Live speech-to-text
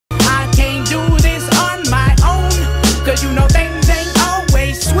But you know things ain't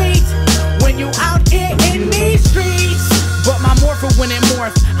always sweet when you out here in these streets. But my morpher when it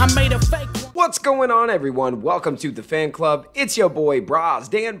morphed, I made a fake. What's going on, everyone? Welcome to the fan club. It's your boy Bros,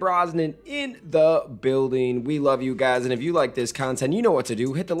 Dan Brosnan in the building. We love you guys, and if you like this content, you know what to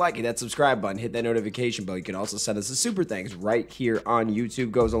do. Hit the like, hit that subscribe button, hit that notification bell. You can also send us a super thanks right here on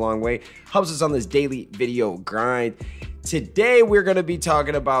YouTube. Goes a long way, helps us on this daily video grind. Today we're going to be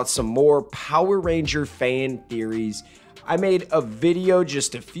talking about some more Power Ranger fan theories. I made a video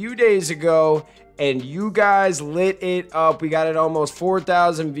just a few days ago and you guys lit it up. We got it almost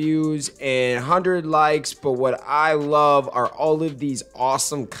 4,000 views and 100 likes. But what I love are all of these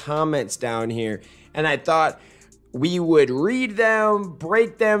awesome comments down here. And I thought we would read them,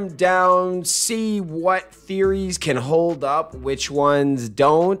 break them down, see what theories can hold up, which ones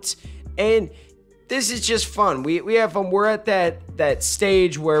don't. And this is just fun. We have fun. We're at that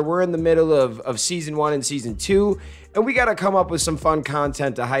stage where we're in the middle of season 1 and season 2. And we got to come up with some fun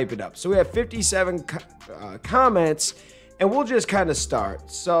content to hype it up. So we have 57 comments, and we'll just kind of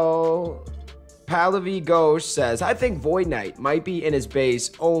start. So Pallavi Ghost says, I think Void Knight might be in his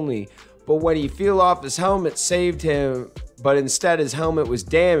base only, but when he fell off, his helmet saved him, but instead his helmet was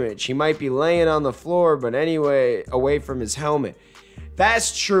damaged. He might be laying on the floor, but anyway, away from his helmet.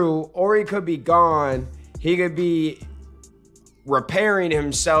 That's true. Or he could be gone. He could be repairing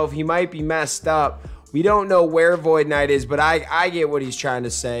himself. He might be messed up. We don't know where Void Knight is, but I get what he's trying to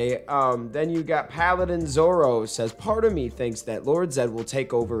say. Then you got Paladin Zorro says, part of me thinks that Lord Zedd will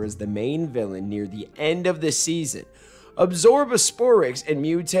take over as the main villain near the end of the season. Absorb a Sporix and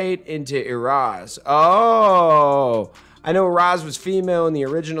mutate into Iraz. Oh, I know Iraz was female in the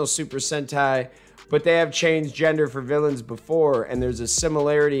original Super Sentai, but they have changed gender for villains before, and there's a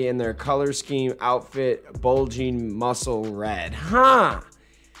similarity in their color scheme, outfit, bulging muscle red. Huh.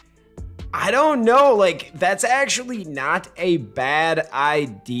 I don't know, like, that's actually not a bad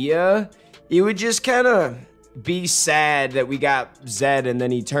idea. It would just kind of be sad that we got Zedd and then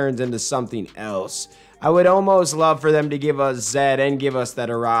he turns into something else. I would almost love for them to give us Zedd and give us that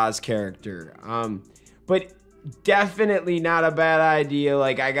Araz character. But definitely not a bad idea.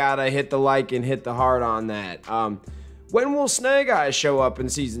 Like, I gotta hit the like and hit the heart on that. When will Snag Eyes show up in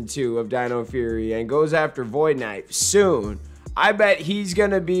season 2 of Dino Fury and goes after Void Knight? Soon. I bet he's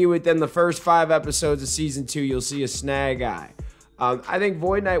going to be within the first 5 episodes of season 2. You'll see a Snag Eye. I think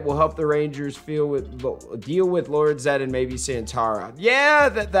Void Knight will help the Rangers deal with Lord Zedd and maybe Santara. Yeah,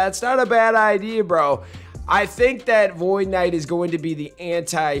 that's not a bad idea, bro. I think that Void Knight is going to be the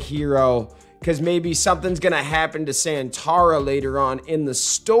anti-hero because maybe something's going to happen to Santara later on in the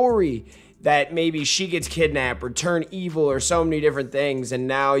story that maybe she gets kidnapped or turn evil or so many different things. And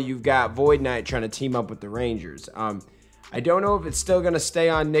now you've got Void Knight trying to team up with the Rangers. I don't know if it's still going to stay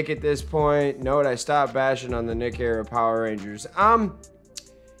on Nick at this point. Note, I stopped bashing on the Nick era Power Rangers.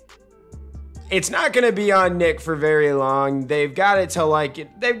 It's not going to be on Nick for very long. They've got it till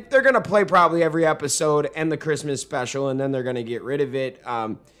like, they're going to play probably every episode and the Christmas special, and then they're going to get rid of it.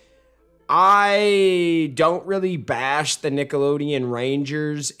 I don't really bash the Nickelodeon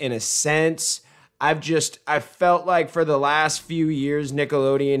Rangers in a sense. I felt like for the last few years,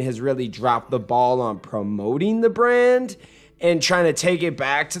 Nickelodeon has really dropped the ball on promoting the brand and trying to take it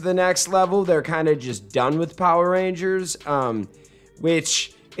back to the next level. They're kind of just done with Power Rangers,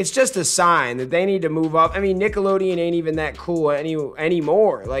 which it's just a sign that they need to move up. I mean, Nickelodeon ain't even that cool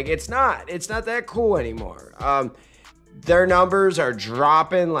anymore. Like, it's not that cool anymore. Their numbers are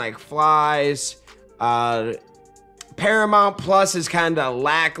dropping like flies. Paramount Plus is kind of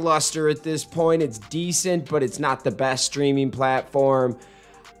lackluster at this point. It's decent, but it's not the best streaming platform.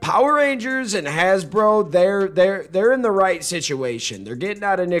 Power Rangers and Hasbro, they're in the right situation. They're getting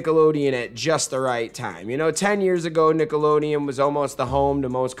out of Nickelodeon at just the right time. You know, 10 years ago, Nickelodeon was almost the home to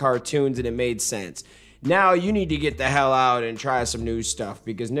most cartoons, and it made sense. Now you need to get the hell out and try some new stuff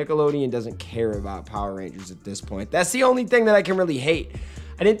because Nickelodeon doesn't care about Power Rangers at this point. That's the only thing that I can really hate.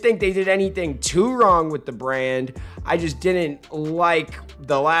 I didn't think they did anything too wrong with the brand. I just didn't like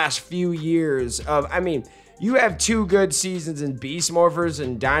the last few years of, I mean, you have 2 good seasons in Beast Morphers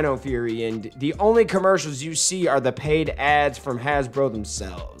and Dino Fury, and the only commercials you see are the paid ads from Hasbro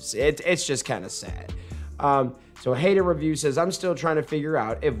themselves. It's just kind of sad. So Hater Review says, I'm still trying to figure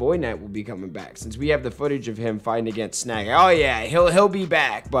out if Void Knight will be coming back since we have the footage of him fighting against Snag. Oh yeah, he'll be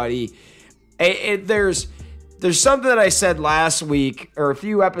back, buddy. There's something that I said last week or a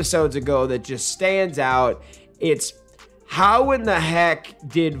few episodes ago that just stands out. It's how in the heck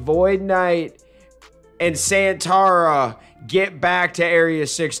did Void Knight and Santara get back to Area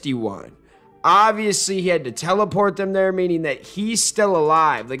 61? Obviously, he had to teleport them there, meaning that he's still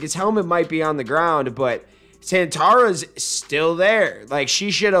alive. Like, his helmet might be on the ground, but Santara's still there. Like,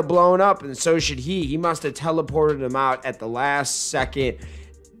 she should have blown up, and so should he. He must have teleported him out at the last second.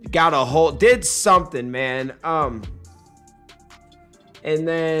 Got a hold, did something, man. And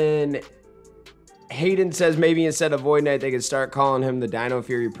then Hayden says maybe instead of Void Knight, they could start calling him the Dino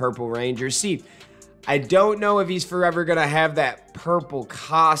Fury Purple Ranger. See, I don't know if he's forever going to have that purple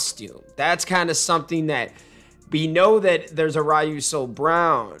costume. That's kind of something that we know that there's a Ryu Soul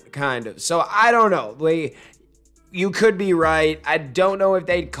Brown, kind of. So I don't know. Like, you could be right. I don't know if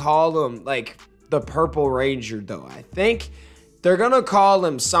they'd call him, like, the Purple Ranger, though. I think they're going to call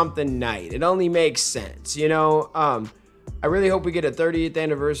him something Knight. It only makes sense, you know? I really hope we get a 30th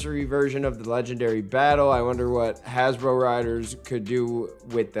anniversary version of the Legendary Battle. I wonder what Hasbro Riders could do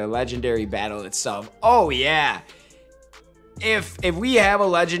with the Legendary Battle itself. Oh, yeah. If we have a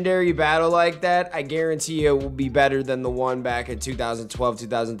Legendary Battle like that, I guarantee it will be better than the one back in 2012,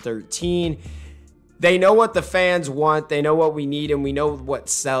 2013. They know what the fans want. They know what we need, and we know what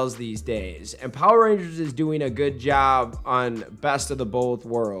sells these days. And Power Rangers is doing a good job on Best of the Both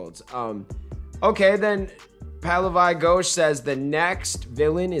Worlds. Okay, then Palavai Ghosh says the next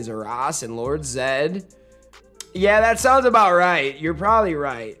villain is Aras and Lord Zed. Yeah, that sounds about right. You're probably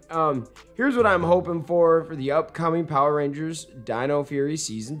right. Here's what I'm hoping for the upcoming Power Rangers Dino Fury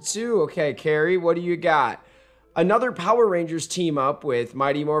Season 2. Okay, Carrie, what do you got? Another Power Rangers team up with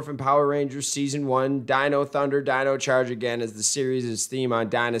Mighty Morphin Power Rangers Season 1, Dino Thunder, Dino Charge again as the series' theme on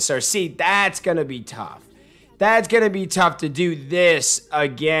Dinosaur. See, that's going to be tough. That's going to be tough to do this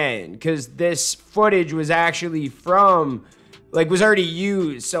again, because this footage was actually from, like, was already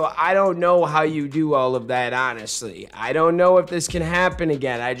used. So I don't know how you do all of that, honestly. I don't know if this can happen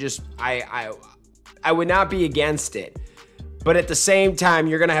again. I would not be against it. But at the same time,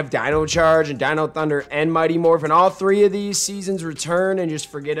 you're going to have Dino Charge and Dino Thunder and Mighty Morphin. All three of these seasons return and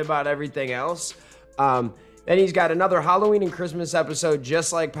just forget about everything else. Then he's got another Halloween and Christmas episode,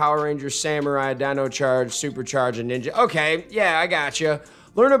 just like Power Rangers Samurai, Dino Charge, Supercharge, and Ninja. Okay, yeah, I gotcha.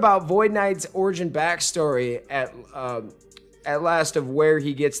 Learn about Void Knight's origin backstory at last of where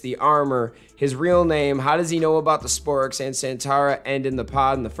he gets the armor, his real name, how does he know about the Sporks and Santara and in the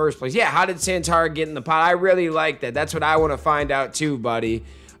pod in the first place? Yeah, how did Santara get in the pod? I really like that. That's what I want to find out too, buddy.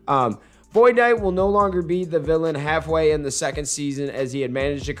 Void Knight will no longer be the villain halfway in the second season, as he had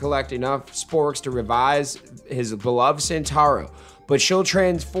managed to collect enough Sporks to revive his beloved Santara. But she'll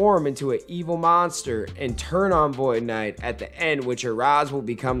transform into an evil monster and turn on Void Knight at the end, which Araz will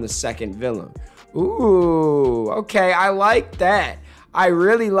become the second villain. Ooh, okay, I like that. I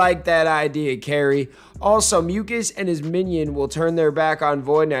really like that idea, Carrie. Also, Mucus and his minion will turn their back on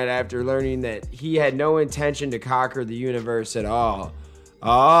Void Knight after learning that he had no intention to conquer the universe at all.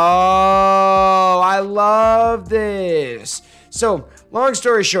 Oh, I love this. So, long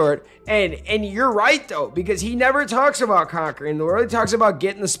story short, and you're right though, because he never talks about conquering the world. He talks about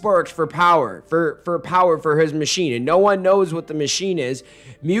getting the Sporks for power, for power for his machine, and no one knows what the machine is.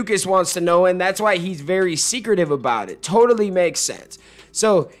 Mucus wants to know, and that's why he's very secretive about it. Totally makes sense.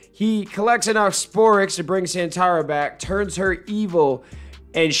 So he collects enough Sporks to bring Santara back, turns her evil,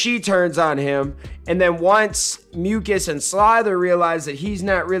 and she turns on him. And then once Mucus and Slither realize that he's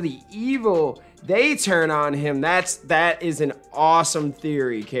not really evil, they turn on him. That is an awesome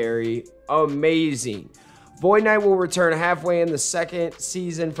theory, Carrie. Amazing. Void Knight will return halfway in the second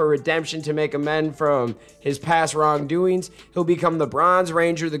season for redemption to make amends from his past wrongdoings. He'll become the Bronze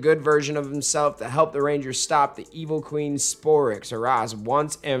Ranger, the good version of himself, to help the Rangers stop the evil Queen Sporix, Araz,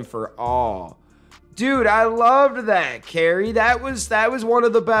 once and for all. Dude, I loved that, Carrie. That was one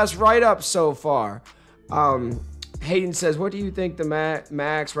of the best write-ups so far. Hayden says, what do you think the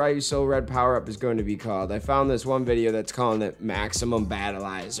Max Ryu Soul Red power-up is going to be called? I found this one video that's calling it Maximum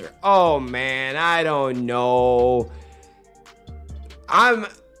Battleizer. Oh, man, I don't know.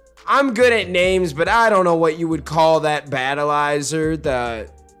 I'm good at names, but I don't know what you would call that Battleizer.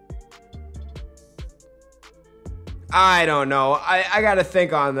 I don't know. I got to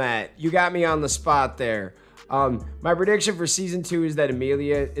think on that. You got me on the spot there. My prediction for season 2 is that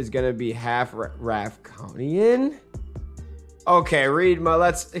Amelia is going to be half Ravkonian. Okay,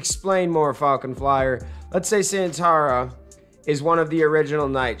 let's explain more, Falcon Flyer. Let's say Santara is one of the original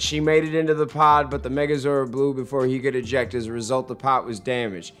Knights. She made it into the pod, but the Megazord blew before he could eject. As a result, the pod was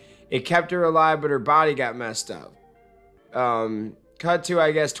damaged. It kept her alive, but her body got messed up. Cut to,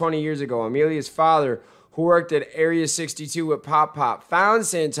 I guess, 20 years ago. Amelia's father, who worked at Area 62 with Pop Pop, found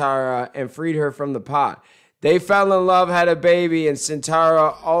Santara and freed her from the pod. They fell in love, had a baby, and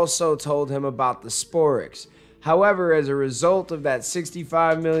Santara also told him about the Sporix. However, as a result of that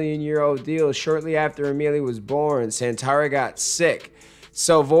 65 million year old deal, shortly after Amelia was born, Santara got sick.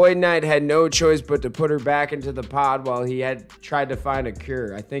 So Void Knight had no choice but to put her back into the pod while he had tried to find a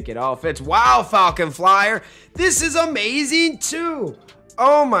cure. I think it all fits. Wow, Falcon Flyer, this is amazing too.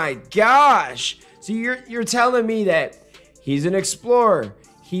 Oh my gosh. So you're telling me that he's an explorer.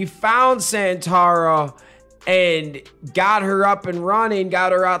 He found Santara and got her up and running,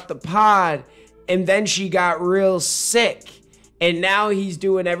 got her out the pod, and then she got real sick. And now he's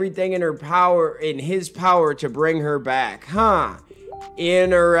doing everything in his power to bring her back. Huh?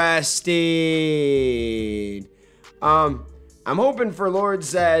 Interesting. I'm hoping for Lord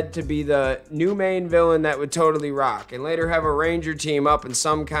Zed to be the new main villain that would totally rock, and later have a Ranger team up in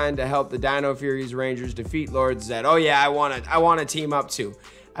some kind to help the Dino Fury's Rangers defeat Lord Zed. Oh yeah, I want to team up too.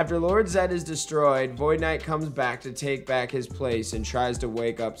 After Lord Zed is destroyed, Void Knight comes back to take back his place and tries to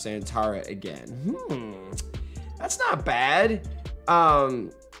wake up Santara again. That's not bad.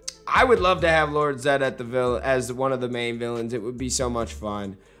 I would love to have Lord Zed at as one of the main villains. It would be so much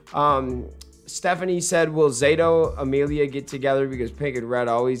fun. Stephanie said, will Zato, Amelia get together because Pink and Red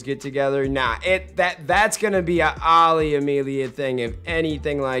always get together? Nah, that's gonna be a Ollie Amelia thing if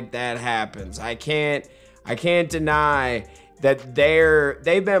anything like that happens. I can't deny that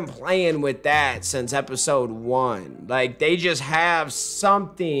they've been playing with that since episode 1. Like, they just have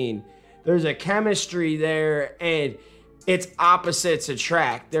something. There's a chemistry there, and it's opposites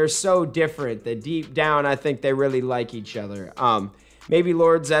attract. They're so different that deep down, I think they really like each other. Maybe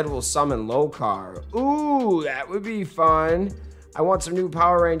Lord Zed will summon Lokar. Ooh, that would be fun. I want some new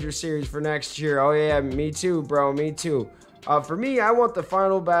Power Ranger series for next year. Oh yeah, me too, bro, me too. For me, I want the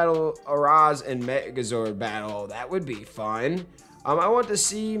final battle, Araz and Megazord battle. That would be fun. I want to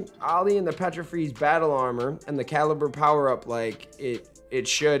see Ollie in the Petra Freeze battle armor and the caliber power up like it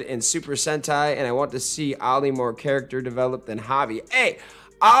should in Super Sentai, and I want to see Ollie more character developed than Javi. Hey,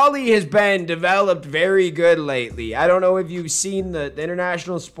 Ollie has been developed very good lately. I don't know if you've seen the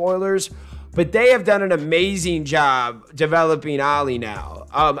international spoilers, but they have done an amazing job developing Ollie now.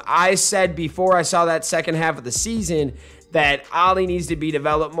 I said before I saw that second half of the season that Ollie needs to be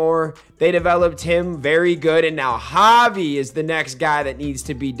developed more. They developed him very good, and now Javi is the next guy that needs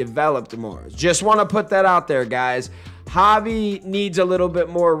to be developed more. Just want to put that out there, guys. Javi needs a little bit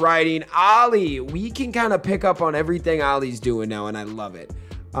more writing. Ollie, we can kind of pick up on everything Ollie's doing now, and I love it.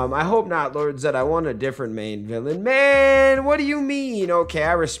 I hope not, Lord Zed. I want a different main villain. Man, what do you mean? Okay,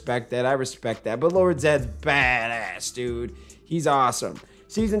 I respect that. But Lord Zed's badass, dude. He's awesome.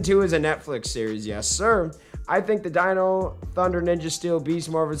 Season 2 is a Netflix series. Yes, sir. I think the Dino, Thunder, Ninja Steel,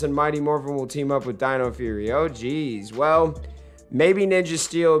 Beast Morphers, and Mighty Morphin will team up with Dino Fury. Oh, geez. Well, maybe Ninja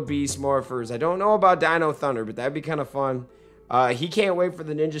Steel, Beast Morphers. I don't know about Dino Thunder, but that'd be kind of fun. He can't wait for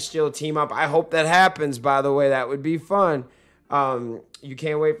the Ninja Steel team up. I hope that happens, by the way. That would be fun. You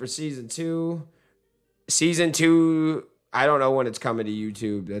can't wait for season 2. Season 2, I don't know when it's coming to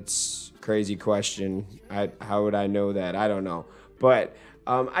YouTube. That's a crazy question. How would I know that? I don't know. But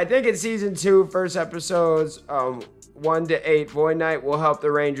I think in season 2, first episodes, 1 to 8, Void Knight will help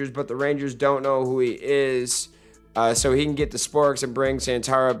the Rangers, but the Rangers don't know who he is. So he can get the Sporks and bring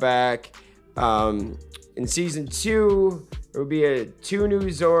Santara back. In season 2, there will be 2 new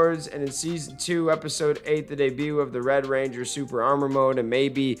Zords, and in season 2, episode 8, the debut of the Red Ranger Super Armor Mode, and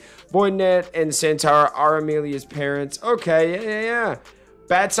maybe Void Knight and Santara are Amelia's parents. Okay, yeah.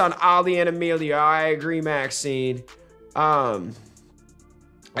 Bets on Ollie and Amelia. I agree, Maxine.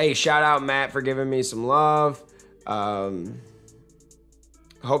 Hey, shout out Matt for giving me some love. Hope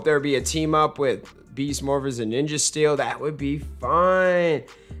there be a team up with Beast Morphers and Ninja Steel. That would be fun.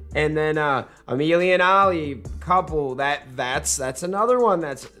 And then Amelia and Ollie couple. That's another one.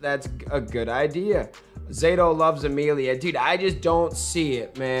 That's a good idea. Zato loves Amelia. Dude, I just don't see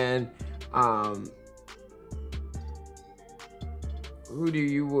it, man. Who do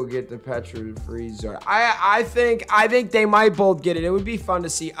you will get the Petra Freeze? I think they might both get it. It would be fun to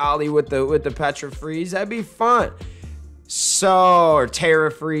see Ollie with the Petra Freeze. That'd be fun. So, or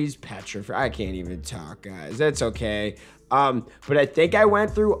Terra Freeze, Petra Freeze. I can't even talk, guys. That's okay. But I think I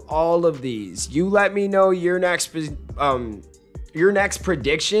went through all of these. You let me know your next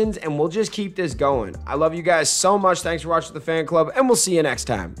predictions, and we'll just keep this going. I love you guys so much. Thanks for watching the Fan Club, and we'll see you next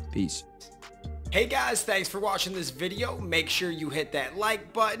time. Peace. Hey guys, thanks for watching this video. Make sure you hit that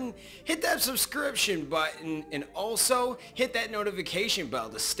like button, hit that subscription button, and also hit that notification bell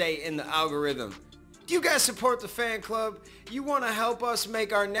to stay in the algorithm. Do you guys support the Fan Club? You want to help us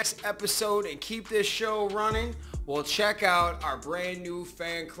make our next episode and keep this show running? Well, check out our brand new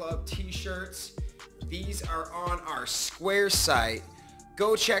Fan Club t-shirts. These are on our Square site.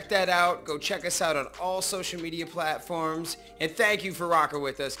 Go check that out. Go check us out on all social media platforms. And thank you for rocking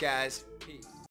with us, guys. Peace.